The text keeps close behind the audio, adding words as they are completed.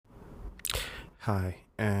Hi,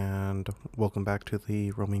 and welcome back to the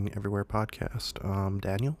Roaming Everywhere podcast. I'm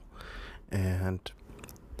Daniel, and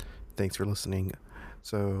thanks for listening.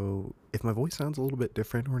 So, if my voice sounds a little bit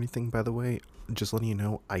different or anything, by the way, just letting you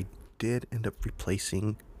know, I did end up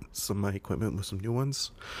replacing some of my equipment with some new ones.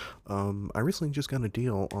 I recently just got a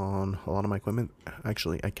deal on a lot of my equipment.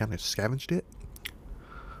 Actually, I kind of scavenged it.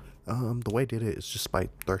 The way I did it is just by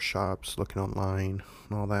thrift shops, looking online,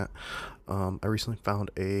 and all that. I recently found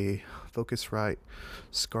a Focusrite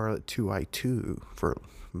Scarlett 2i2 for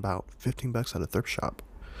about 15 bucks at a thrift shop.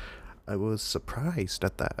 I was surprised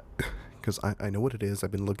at that because I know what it is.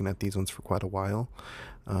 I've been looking at these ones for quite a while.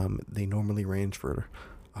 They normally range for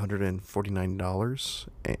 $149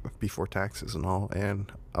 before taxes and all, and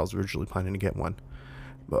I was originally planning to get one,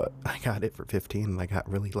 but I got it for 15 and I got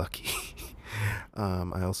really lucky.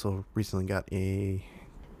 I also recently got a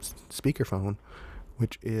speakerphone,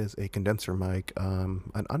 which is a condenser mic,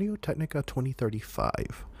 an Audio Technica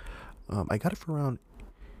 2035. I got it for around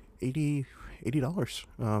 80 dollars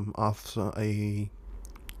off a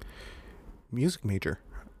music major.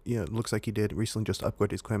 Yeah, it looks like he did recently just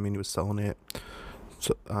upgrade his equipment. He was selling it.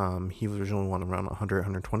 So he was originally wanting around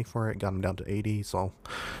 120 for it. Got him down to 80. So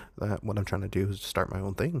what I'm trying to do is start my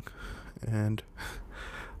own thing, and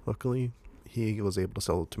luckily he was able to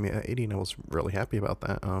sell it to me at 80, and I was really happy about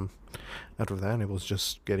that. After that, it was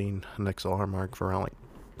just getting an XLR mic for around like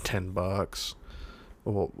 10 bucks.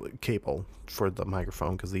 Well, cable for the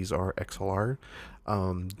microphone, because these are XLR.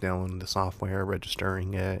 Downloading the software,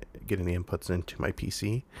 registering it, getting the inputs into my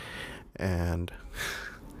PC, and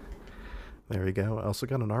there we go. I also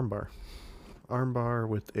got an armbar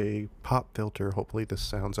with a pop filter. Hopefully this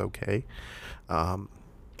sounds okay. Other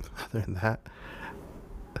than that,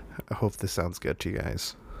 I hope this sounds good to you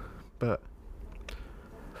guys. But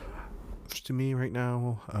to me right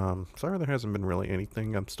now, sorry there hasn't been really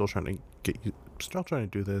anything. I'm still trying to still trying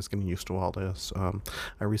to do this, getting used to all this.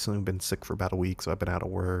 I recently been sick for about a week, so I've been out of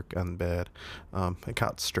work, in bed. I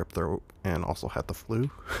got strep throat and also had the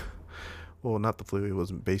flu. Well, not the flu, it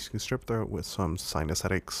was basically strep throat with some sinus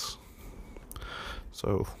headaches.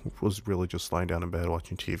 So was really just lying down in bed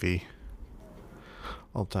watching TV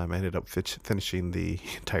all the time. I ended up finishing the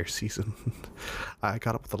entire season. I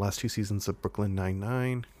caught up with the last two seasons of Brooklyn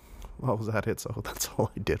Nine-Nine while I was at it, so that's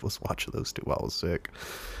all I did was watch those two while I was sick.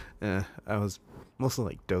 I was mostly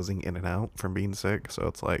like dozing in and out from being sick, so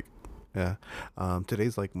it's like, yeah.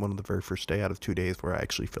 Today's like one of the very first day out of 2 days where I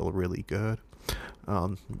actually feel really good.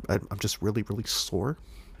 I'm just really, really sore.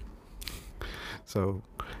 So,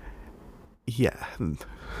 yeah.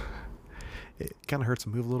 It kind of hurts to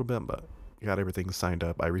move a little bit, but got everything signed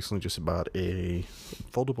up. I recently just bought a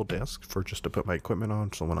foldable desk for just to put my equipment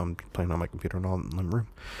on, so when I'm playing on my computer and all in the living room,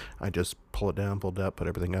 I just pull it down, pull it up, put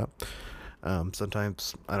everything up.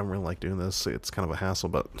 Sometimes I don't really like doing this. It's kind of a hassle,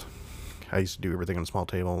 but I used to do everything on a small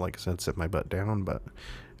table, like I said, sit my butt down, but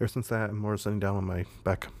ever since that, I'm more sitting down on my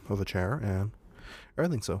back of a chair, and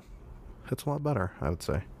everything, so it's a lot better, I would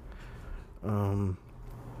say. Other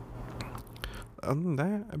than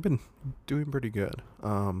that, I've been doing pretty good.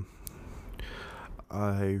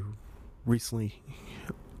 I recently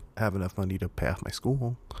have enough money to pay off my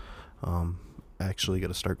school. I actually got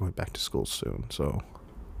to start going back to school soon, so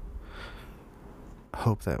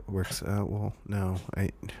hope that works out. Well, no, I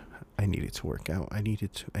need it to work out. I need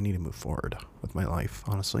to move forward with my life,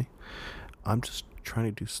 honestly. I'm just trying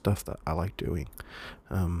to do stuff that I like doing.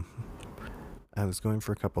 I was going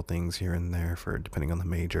for a couple things here and there for depending on the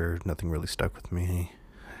major. Nothing really stuck with me,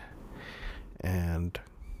 and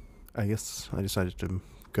I guess I decided to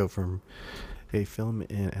go from a film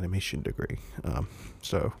and animation degree.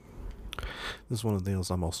 So this is one of the deals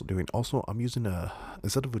I'm also doing. Also, I'm using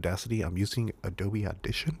instead of Audacity, I'm using Adobe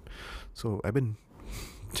Audition. So I've been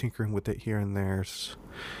tinkering with it here and there.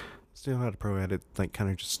 Still not a pro at it, like kind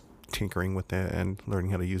of just tinkering with it and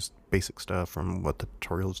learning how to use basic stuff from what the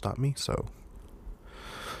tutorials taught me. So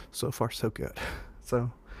far so good.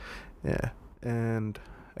 So yeah, and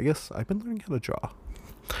I guess I've been learning how to draw.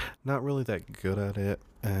 Not really that good at it,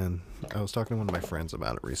 and I was talking to one of my friends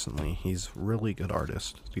about it recently. He's a really good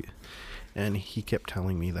artist, and he kept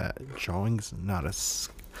telling me that drawing's not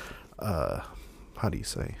how do you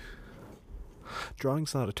say,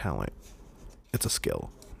 drawing's not a talent, it's a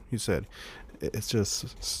skill. He said it's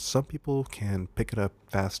just some people can pick it up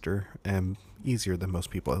faster and easier than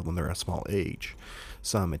most people when they're a small age.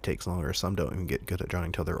 Some it takes longer, some don't even get good at drawing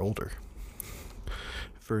until they're older.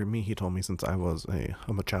 For me, he told me, since I'm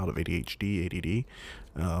a child of ADHD,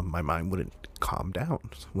 ADD, my mind wouldn't calm down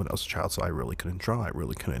when I was a child, so I really couldn't draw. I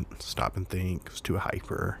really couldn't stop and think. It was too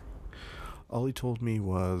hyper. All he told me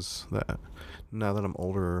was that now that I'm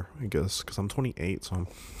older, I guess, because I'm 28, so I'm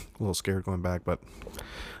a little scared going back, but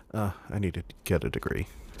I need to get a degree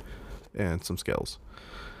and some skills.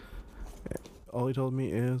 All he told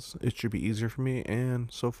me is it should be easier for me, and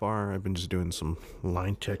so far I've been just doing some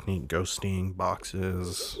line technique, ghosting,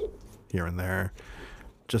 boxes here and there,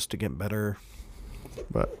 just to get better.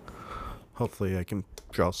 But hopefully I can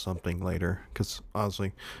draw something later, because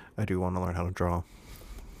honestly, I do want to learn how to draw.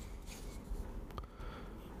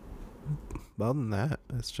 But other than that,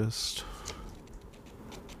 it's just,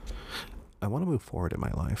 I want to move forward in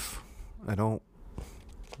my life. I don't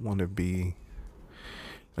want to be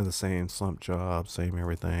in the same slump job, same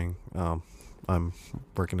everything. I'm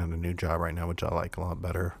working at a new job right now, which I like a lot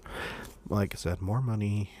better. Like I said, more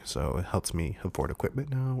money, so it helps me afford equipment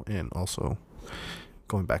now, and also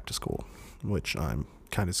going back to school, which I'm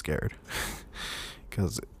kind of scared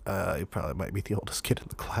because I probably might be the oldest kid in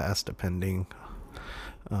the class, depending.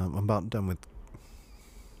 I'm about done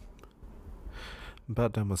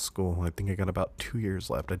with school. I think I got about 2 years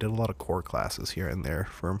left. I did a lot of core classes here and there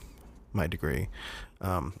for my degree.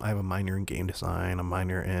 I have a minor in game design, a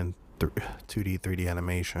minor in 2D, 3D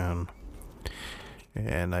animation,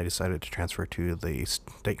 and I decided to transfer to the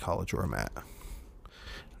state college where I'm at.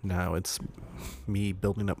 Now it's me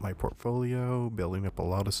building up my portfolio, building up a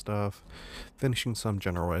lot of stuff, finishing some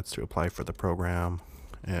general eds to apply for the program,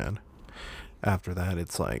 and after that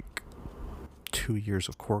it's like 2 years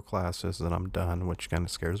of core classes and I'm done, which kind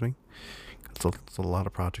of scares me. It's a lot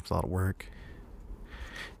of projects, a lot of work,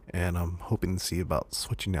 and I'm hoping to see about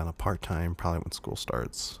switching down to part-time probably when school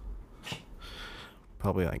starts.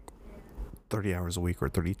 Probably like 30 hours a week, or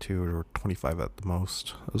 32 or 25 at the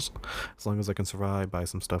most. As long as I can survive, buy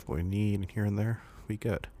some stuff we need and here and there, we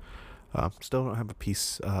good. Still don't have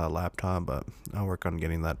a laptop, but I'll work on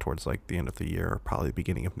getting that towards like the end of the year, or probably the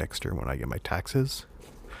beginning of next year when I get my taxes.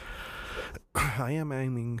 I am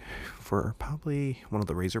aiming for probably one of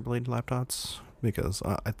the Razer Blade laptops, because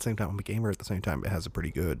at the same time I'm a gamer, at the same time it has a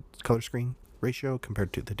pretty good color screen ratio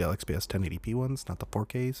compared to the Dell XPS 1080p ones, not the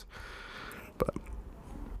 4Ks. But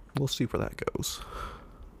we'll see where that goes.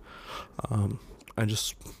 I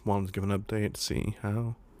just wanted to give an update to see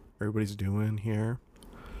how everybody's doing here,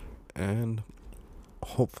 and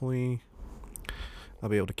hopefully I'll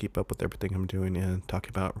be able to keep up with everything I'm doing and talk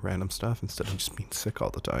about random stuff instead of just being sick all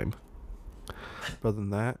the time. But other than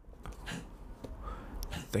that,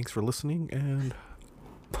 thanks for listening, and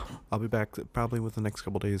I'll be back probably with the next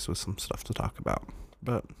couple days with some stuff to talk about.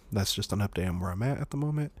 But that's just an update on where I'm at the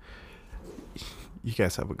moment. You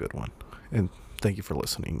guys have a good one, and thank you for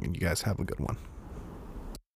listening, and you guys have a good one.